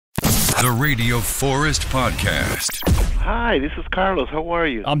The Radio Forest Podcast. Hi, this is Carlos. How are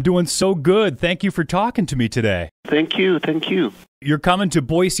you? I'm doing so good. Thank you for talking to me today. Thank you. You're coming to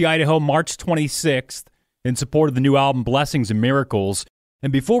Boise, Idaho, March 26th in support of the new album, Blessings and Miracles.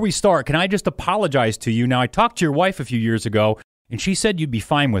 And before we start, can I just apologize to you? Now, I talked to your wife a few years ago, and she said you'd be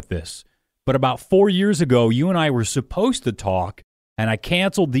fine with this. But about 4 years ago, you and I were supposed to talk, and I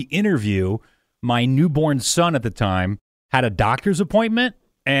canceled the interview. My newborn son at the time had a doctor's appointment,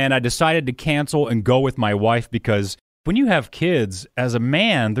 and I decided to cancel and go with my wife because when you have kids, as a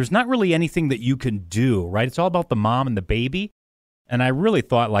man, there's not really anything that you can do, right? It's all about the mom and the baby. And I really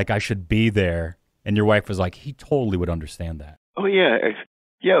thought like I should be there. And your wife was like, he totally would understand that. Oh, yeah.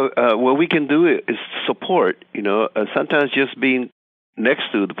 What we can do is support, sometimes just being next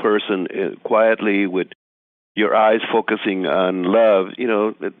to the person quietly with your eyes focusing on love,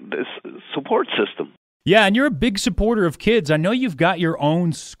 this support system. Yeah, and you're a big supporter of kids. I know you've got your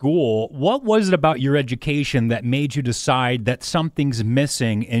own school. What was it about your education that made you decide that something's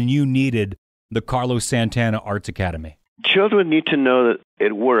missing and you needed the Carlos Santana Arts Academy? Children need to know that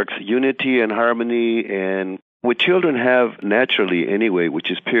it works, unity and harmony, and what children have naturally anyway,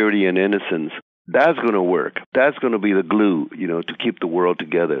 which is purity and innocence, that's going to work. That's going to be the glue, to keep the world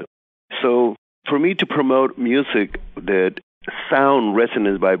together. So for me to promote music that sound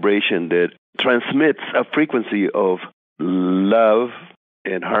resonance vibration that transmits a frequency of love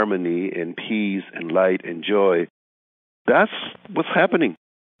and harmony and peace and light and joy, that's what's happening.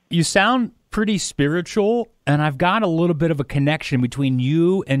 You sound pretty spiritual, and I've got a little bit of a connection between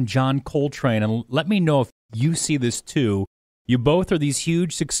you and John Coltrane, and let me know if you see this too. You both are these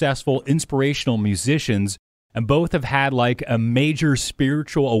huge, successful, inspirational musicians, and both have had like a major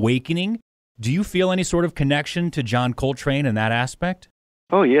spiritual awakening. Do you feel any sort of connection to John Coltrane in that aspect?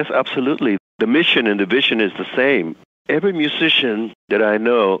 Oh, yes, absolutely. The mission and the vision is the same. Every musician that I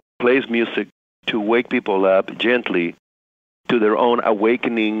know plays music to wake people up gently to their own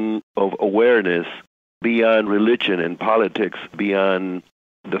awakening of awareness beyond religion and politics, beyond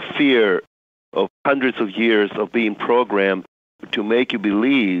the fear of hundreds of years of being programmed to make you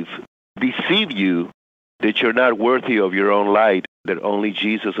believe, deceive you, that you're not worthy of your own light, that only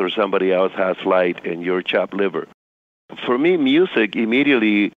Jesus or somebody else has light and you're chopped liver. For me, music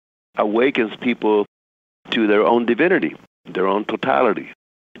immediately awakens people to their own divinity, their own totality.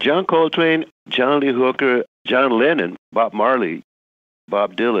 John Coltrane, John Lee Hooker, John Lennon, Bob Marley,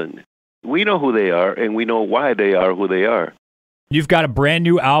 Bob Dylan, we know who they are, and we know why they are who they are. You've got a brand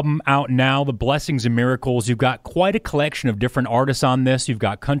new album out now, The Blessings and Miracles. You've got quite a collection of different artists on this. You've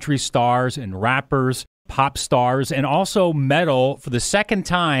got country stars and rappers, pop stars, and also metal for the second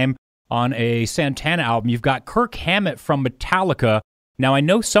time on a Santana album. You've got Kirk Hammett from Metallica. Now, I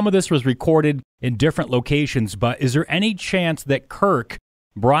know some of this was recorded in different locations, but is there any chance that Kirk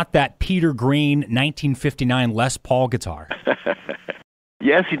brought that Peter Green 1959 Les Paul guitar?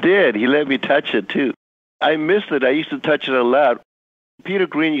 Yes, he did. He let me touch it, too. I missed it. I used to touch it a lot. Peter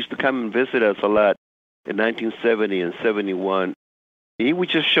Green used to come and visit us a lot in 1970 and 71. He would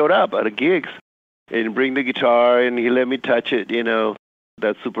just showed up at the gigs and bring the guitar, and he let me touch it,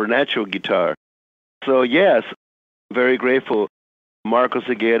 that supernatural guitar. So, yes, very grateful. Marcos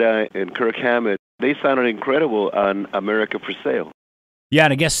Segueda and Kirk Hammett, they sounded incredible on America for Sale. Yeah,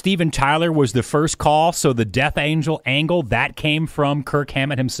 and I guess Steven Tyler was the first call, so the Death Angel angle, that came from Kirk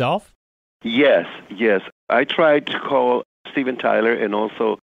Hammett himself? Yes. I tried to call Steven Tyler and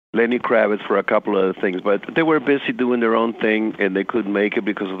also Lenny Kravitz for a couple of other things, but they were busy doing their own thing, and they couldn't make it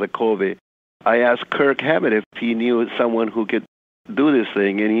because of the COVID. I asked Kirk Hammett if he knew someone who could do this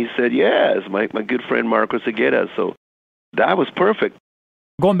thing, and he said, yes, my good friend Marcos Segueda. So that was perfect.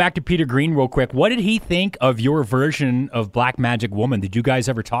 Going back to Peter Green real quick, what did he think of your version of Black Magic Woman? Did you guys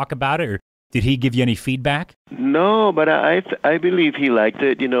ever talk about it, or did he give you any feedback? No, but I believe he liked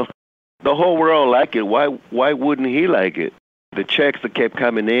it. The whole world liked it. Why wouldn't he like it? The checks that kept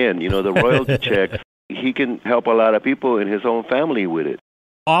coming in, the royalty checks, he can help a lot of people in his own family with it.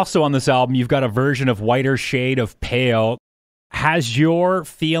 Also on this album, you've got a version of Whiter Shade of Pale. Has your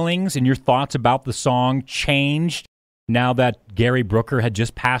feelings and your thoughts about the song changed now that Gary Brooker had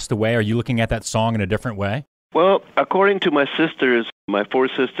just passed away? Are you looking at that song in a different way? Well, according to my sisters, my four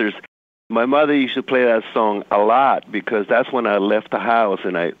sisters, my mother used to play that song a lot because that's when I left the house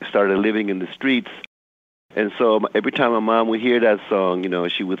and I started living in the streets. And so every time my mom would hear that song,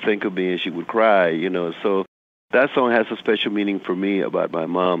 she would think of me and she would cry, So that song has a special meaning for me about my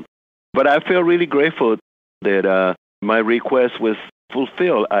mom. But I feel really grateful that my request was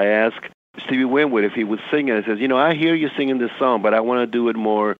fulfilled. I asked Stevie Winwood if he would sing it. He says, I hear you singing this song, but I want to do it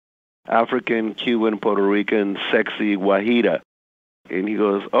more African, Cuban, Puerto Rican, sexy, Wahida. And he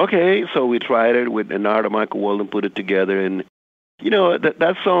goes, okay. So we tried it with Narada Michael Walden, put it together. And,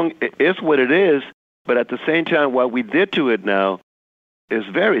 that song is what it is. But at the same time, what we did to it now is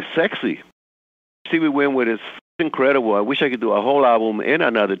very sexy. Stevie Winwood is incredible. I wish I could do a whole album and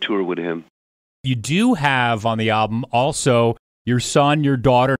another tour with him. You do have on the album also your son, your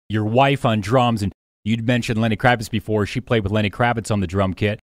daughter, your wife on drums, and you'd mentioned Lenny Kravitz before. She played with Lenny Kravitz on the drum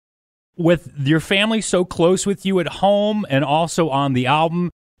kit. With your family so close with you at home and also on the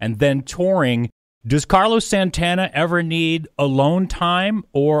album and then touring, does Carlos Santana ever need alone time,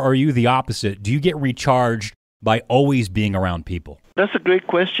 or are you the opposite? Do you get recharged by always being around people? That's a great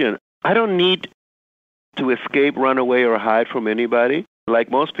question. I don't need to escape, run away, or hide from anybody. Like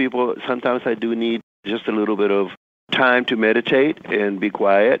most people, sometimes I do need just a little bit of time to meditate and be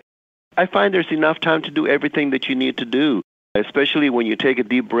quiet. I find there's enough time to do everything that you need to do, especially when you take a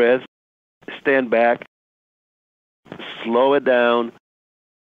deep breath, stand back, slow it down,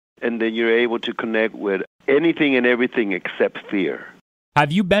 and then you're able to connect with anything and everything except fear.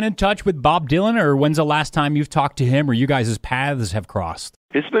 Have you been in touch with Bob Dylan, or when's the last time you've talked to him or you guys' paths have crossed?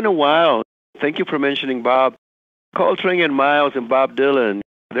 It's been a while. Thank you for mentioning Bob. Coltrane and Miles and Bob Dylan,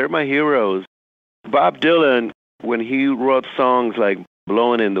 they're my heroes. Bob Dylan, when he wrote songs like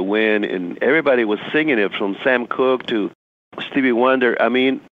Blowing in the Wind, and everybody was singing it from Sam Cooke to Stevie Wonder, I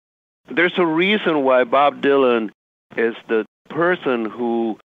mean, there's a reason why Bob Dylan is the person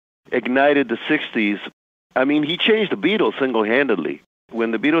who ignited the 60s. I mean, he changed the Beatles single-handedly.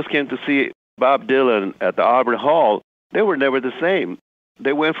 When the Beatles came to see Bob Dylan at the Auburn Hall, they were never the same.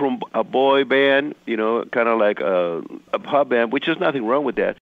 They went from a boy band, kind of like a pub band, which is nothing wrong with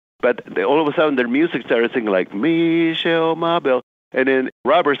that. But all of a sudden, their music started singing like Michelle Mabel, and then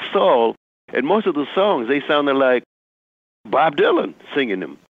Robert Soul, and most of the songs, they sounded like Bob Dylan singing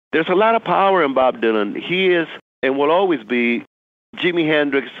them. There's a lot of power in Bob Dylan. He is and will always be Jimi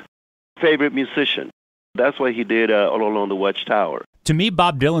Hendrix's favorite musician. That's why he did All Along the Watchtower. To me,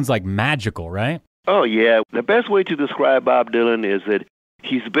 Bob Dylan's like magical, right? Oh, yeah. The best way to describe Bob Dylan is that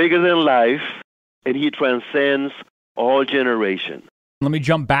he's bigger than life, and he transcends all generations. Let me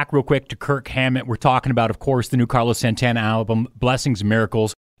jump back real quick to Kirk Hammett. We're talking about, of course, the new Carlos Santana album, Blessings and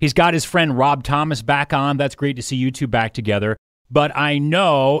Miracles. He's got his friend Rob Thomas back on. That's great to see you two back together. But I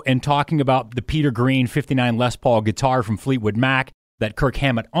know, in talking about the Peter Green 59 Les Paul guitar from Fleetwood Mac that Kirk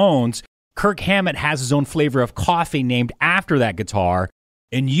Hammett owns, Kirk Hammett has his own flavor of coffee named after that guitar,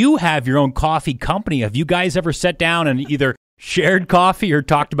 and you have your own coffee company. Have you guys ever sat down and either shared coffee or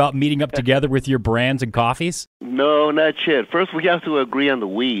talked about meeting up together with your brands and coffees? No, not yet. First, we have to agree on the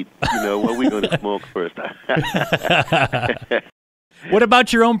weed. What we're going to smoke first. What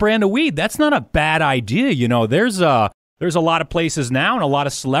about your own brand of weed? That's not a bad idea. There's a lot of places now and a lot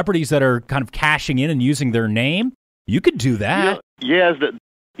of celebrities that are kind of cashing in and using their name. You could do that. Yes,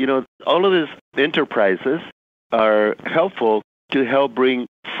 all of these enterprises are helpful to help bring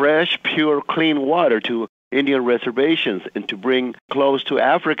fresh, pure, clean water to Indian reservations and to bring clothes to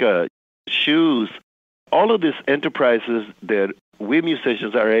Africa, shoes. All of these enterprises that we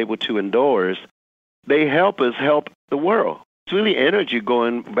musicians are able to endorse, they help us help the world. It's really energy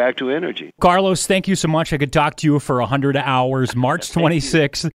going back to energy. Carlos, thank you so much. I could talk to you for 100 hours. March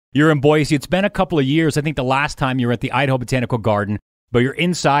 26th, you're in Boise. It's been a couple of years. I think the last time you were at the Idaho Botanical Garden, but you're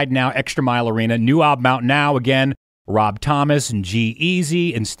inside now, Extra Mile Arena. New album out now. Again, Rob Thomas and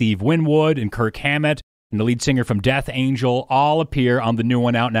G-Eazy and Steve Winwood and Kirk Hammett and the lead singer from Death Angel all appear on the new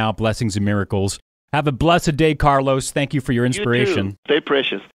one out now, Blessings and Miracles. Have a blessed day, Carlos. Thank you for your inspiration. You too. Stay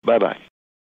precious. Bye-bye.